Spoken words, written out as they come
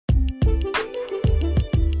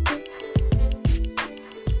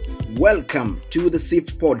Welcome to the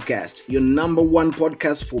SIFT podcast, your number one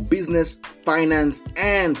podcast for business, finance,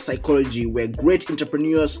 and psychology, where great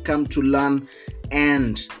entrepreneurs come to learn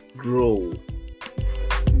and grow.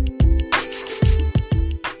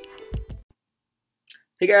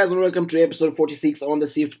 Hey guys, and welcome to episode 46 on the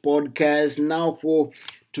SIFT podcast. Now, for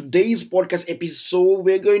today's podcast episode,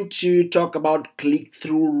 we're going to talk about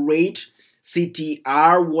click-through rate,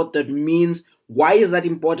 CTR, what that means. Why is that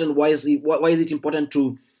important? Why is it important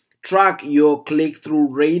to track your click-through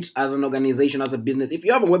rate as an organization, as a business? If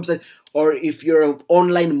you have a website or if you're an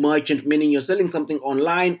online merchant, meaning you're selling something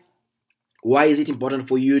online, why is it important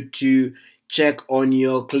for you to check on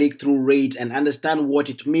your click-through rate and understand what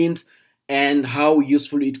it means and how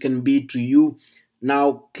useful it can be to you?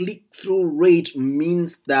 Now, click-through rate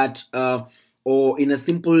means that, or in a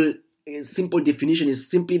simple definition, is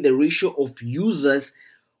simply the ratio of users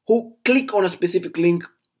who click on a specific link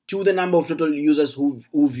to the number of total users who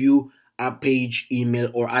view a page,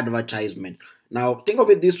 email, or advertisement. Now, think of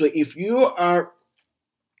it this way: if you are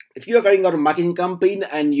carrying out a marketing campaign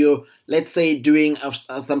and you're, let's say, doing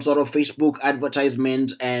some sort of Facebook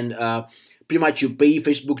advertisement, and pretty much you pay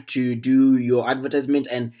Facebook to do your advertisement,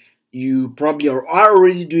 and you probably are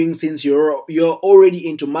already doing, since you're already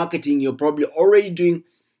into marketing, you're probably already doing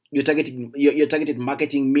your targeted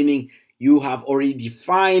marketing, meaning you have already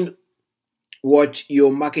defined what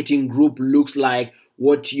your marketing group looks like,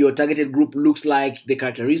 what your targeted group looks like, the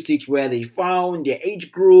characteristics, where they found, their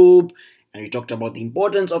age group, and we talked about the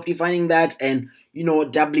importance of defining that, and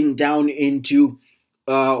doubling down into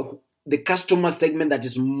the customer segment that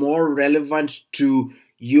is more relevant to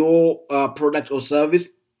your product or service.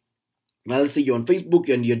 Now, let's say you're on Facebook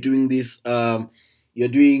and you're doing this, you're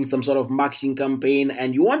doing some sort of marketing campaign,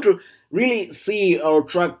 and you want to really see or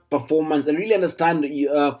track performance and really understand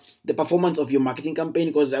the performance of your marketing campaign,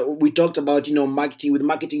 because we talked about, marketing. With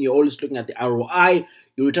marketing, you're always looking at the ROI,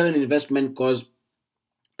 your return on investment, because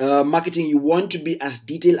marketing, you want to be as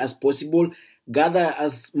detailed as possible, gather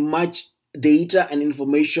as much data and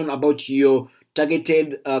information about your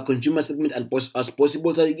targeted consumer segment as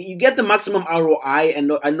possible, so you get the maximum ROI and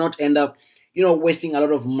not end up wasting a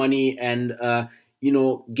lot of money and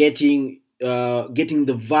getting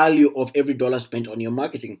the value of every dollar spent on your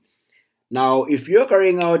marketing. Now, if you're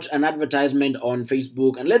carrying out an advertisement on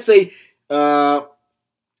Facebook, and let's say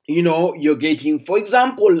you're getting, for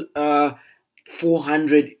example,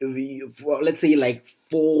 400, let's say like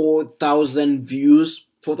 4,000 views,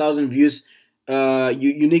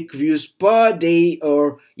 unique views per day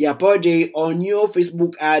on your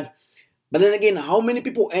Facebook ad. But then again, how many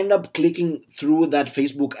people end up clicking through that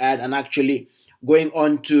Facebook ad and actually going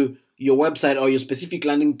on to your website or your specific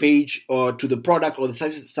landing page, or to the product or the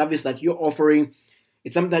service that you're offering?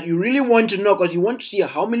 It's something that you really want to know, because you want to see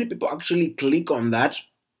how many people actually click on that,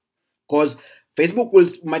 because Facebook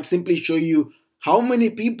might simply show you how many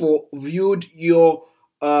people viewed your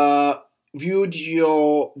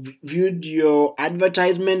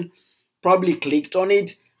advertisement, probably clicked on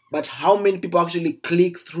it, but how many people actually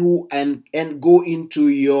click through and go into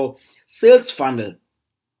your sales funnel.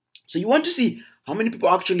 So you want to see how many people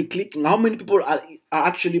are actually clicking, how many people are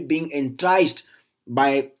actually being enticed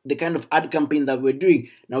by the kind of ad campaign that we're doing.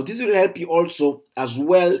 Now, this will help you also as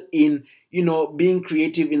well in being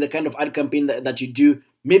creative in the kind of ad campaign that you do.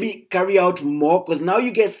 Maybe carry out more, because now you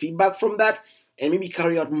get feedback from that, and maybe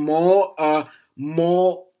carry out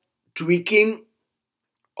more tweaking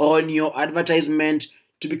on your advertisement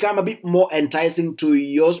to become a bit more enticing to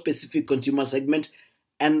your specific consumer segment,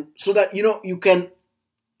 and so that you can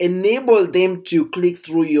enable them to click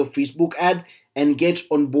through your Facebook ad and get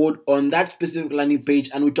on board on that specific landing page.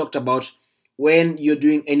 And we talked about when you're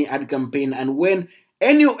doing any ad campaign, and when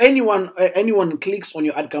anyone clicks on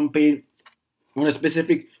your ad campaign on a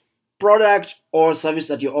specific product or service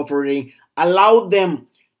that you're offering, allow them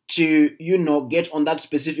to get on that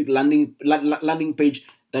specific landing page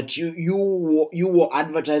that you were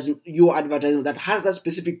advertising that has that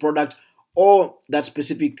specific product or that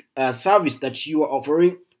specific service that you are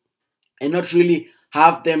offering, and not really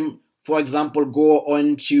have them, for example, go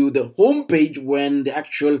on to the home page when the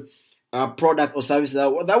actual product or service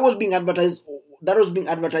that was being advertised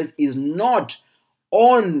is not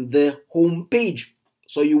on the home page.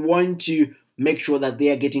 So you want to make sure that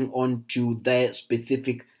they are getting onto the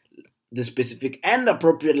specific and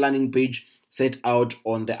appropriate landing page set out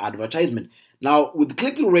on the advertisement. Now, with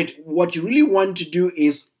click-through rate, what you really want to do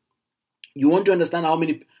is you want to understand how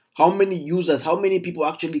many users, how many people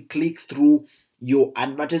actually click through your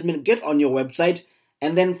advertisement, get on your website,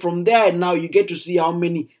 and then from there, now you get to see how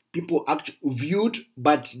many people actually viewed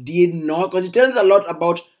but did not, because it tells a lot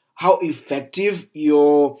about how effective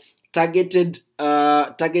your targeted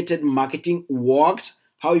marketing worked,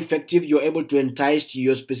 how effective you're able to entice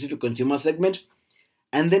your specific consumer segment,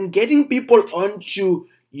 and then getting people onto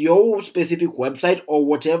your specific website or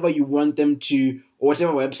whatever you want them to, or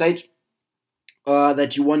whatever website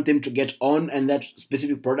that you want them to get on and that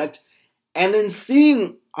specific product, and then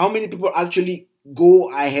seeing how many people actually go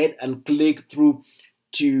ahead and click through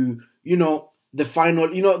to the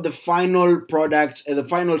final product and the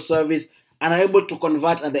final service, and are able to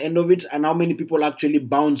convert at the end of it, and how many people actually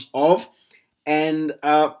bounce off. And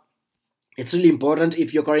it's really important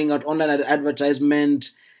if you're carrying out online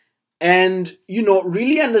advertisement, and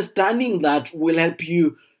really understanding that will help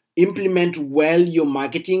you implement well your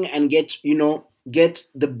marketing and get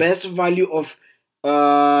the best value of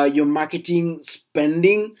your marketing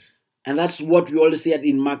spending. And that's what we always say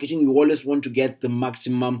in marketing. You always want to get the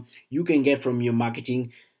maximum you can get from your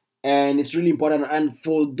marketing, and it's really important. And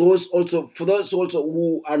for those also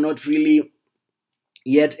who are not really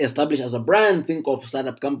yet established as a brand, think of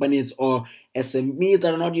startup companies or SMEs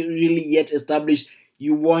that are not really yet established.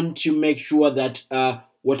 You want to make sure that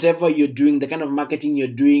whatever you're doing, the kind of marketing you're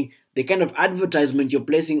doing, the kind of advertisement you're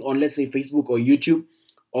placing on, let's say, Facebook or YouTube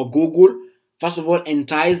or Google, first of all,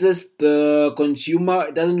 entices the consumer.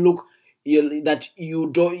 It doesn't look that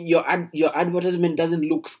your advertisement doesn't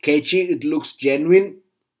look sketchy. It looks genuine,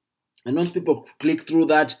 and once people click through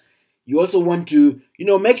that, you also want to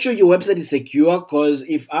make sure your website is secure. Because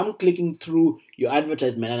if I'm clicking through your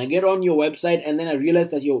advertisement and I get on your website and then I realize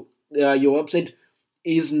that your website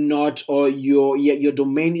is not, or your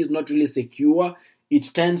domain is not really secure,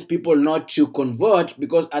 it tends people not to convert.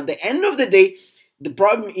 Because at the end of the day, the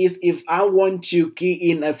problem is, if I want to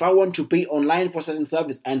pay online for certain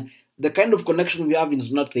service and the kind of connection we have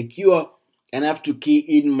is not secure, and I have to key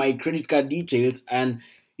in my credit card details, and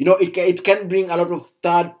it can bring a lot of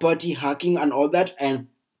third-party hacking and all that, and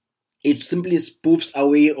it simply spoofs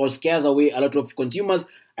away or scares away a lot of consumers,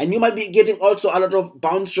 and you might be getting also a lot of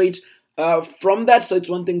bounce rate from that. So it's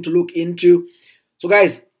one thing to look into. So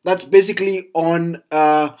guys, that's basically on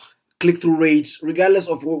click-through rates. Regardless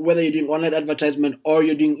of whether you're doing online advertisement or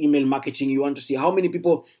you're doing email marketing, you want to see how many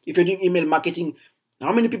people, if you're doing email marketing,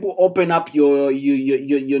 how many people open up your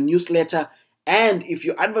newsletter, and if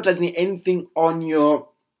you're advertising anything on your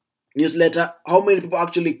newsletter, how many people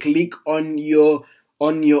actually click on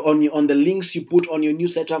the links you put on your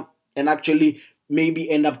newsletter and actually maybe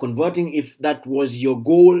end up converting, if that was your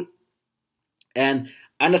goal. And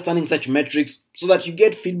understanding such metrics so that you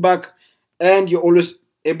get feedback and you're always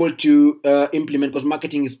able to implement, because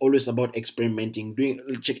marketing is always about experimenting,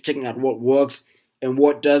 checking out what works and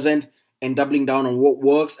what doesn't, and doubling down on what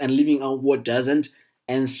works and leaving out what doesn't.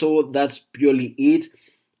 And so that's purely it.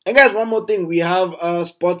 And guys, one more thing, we have a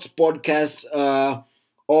sports podcast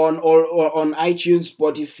on iTunes,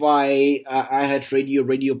 Spotify, iHeartRadio,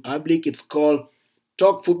 Radio Public. It's called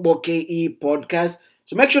Talk Football KE Podcast.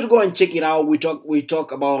 So make sure to go and check it out. We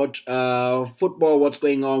talk about football, what's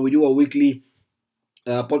going on. We do a weekly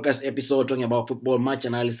podcast episode talking about football, match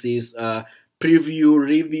analysis, preview,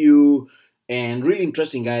 review, and really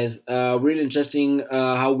interesting, guys. Really interesting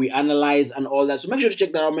how we analyze and all that. So make sure to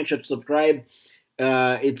check that out. Make sure to subscribe.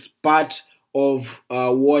 It's part of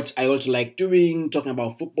what I also like doing, talking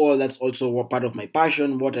about football. That's also part of my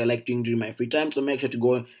passion, what I like doing during my free time. So make sure to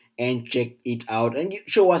go and check it out and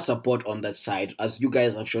show us support on that side, as you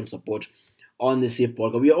guys have shown support on the Safe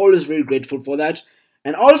Podcast. We are always very grateful for that.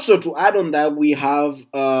 And also, to add on that, we have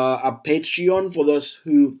a Patreon for those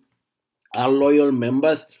who are loyal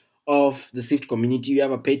members of the SIFT community. We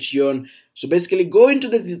have a Patreon. So basically, go into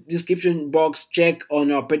the description box, check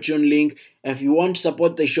on our Patreon link. If you want to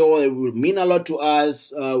support the show, it will mean a lot to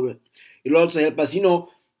us. It'll also help us,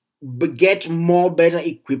 get more better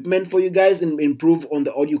equipment for you guys and improve on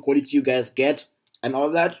the audio quality you guys get and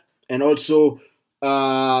all that. And also,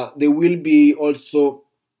 there will be also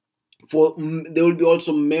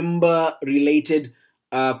member related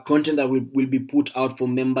content that will be put out for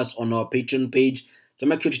members on our Patreon page. So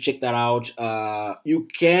make sure to check that out. You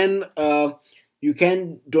can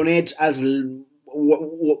donate as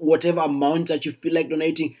whatever amount that you feel like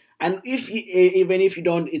donating. And even if you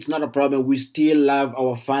don't, it's not a problem. We still love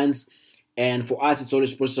our fans, and for us, it's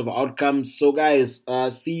always positive outcomes. So, guys,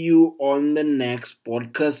 see you on the next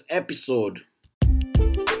podcast episode.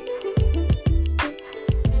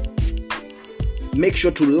 Make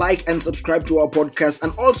sure to like and subscribe to our podcast,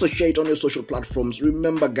 and also share it on your social platforms.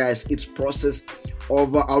 Remember, guys, it's process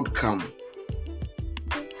over outcome.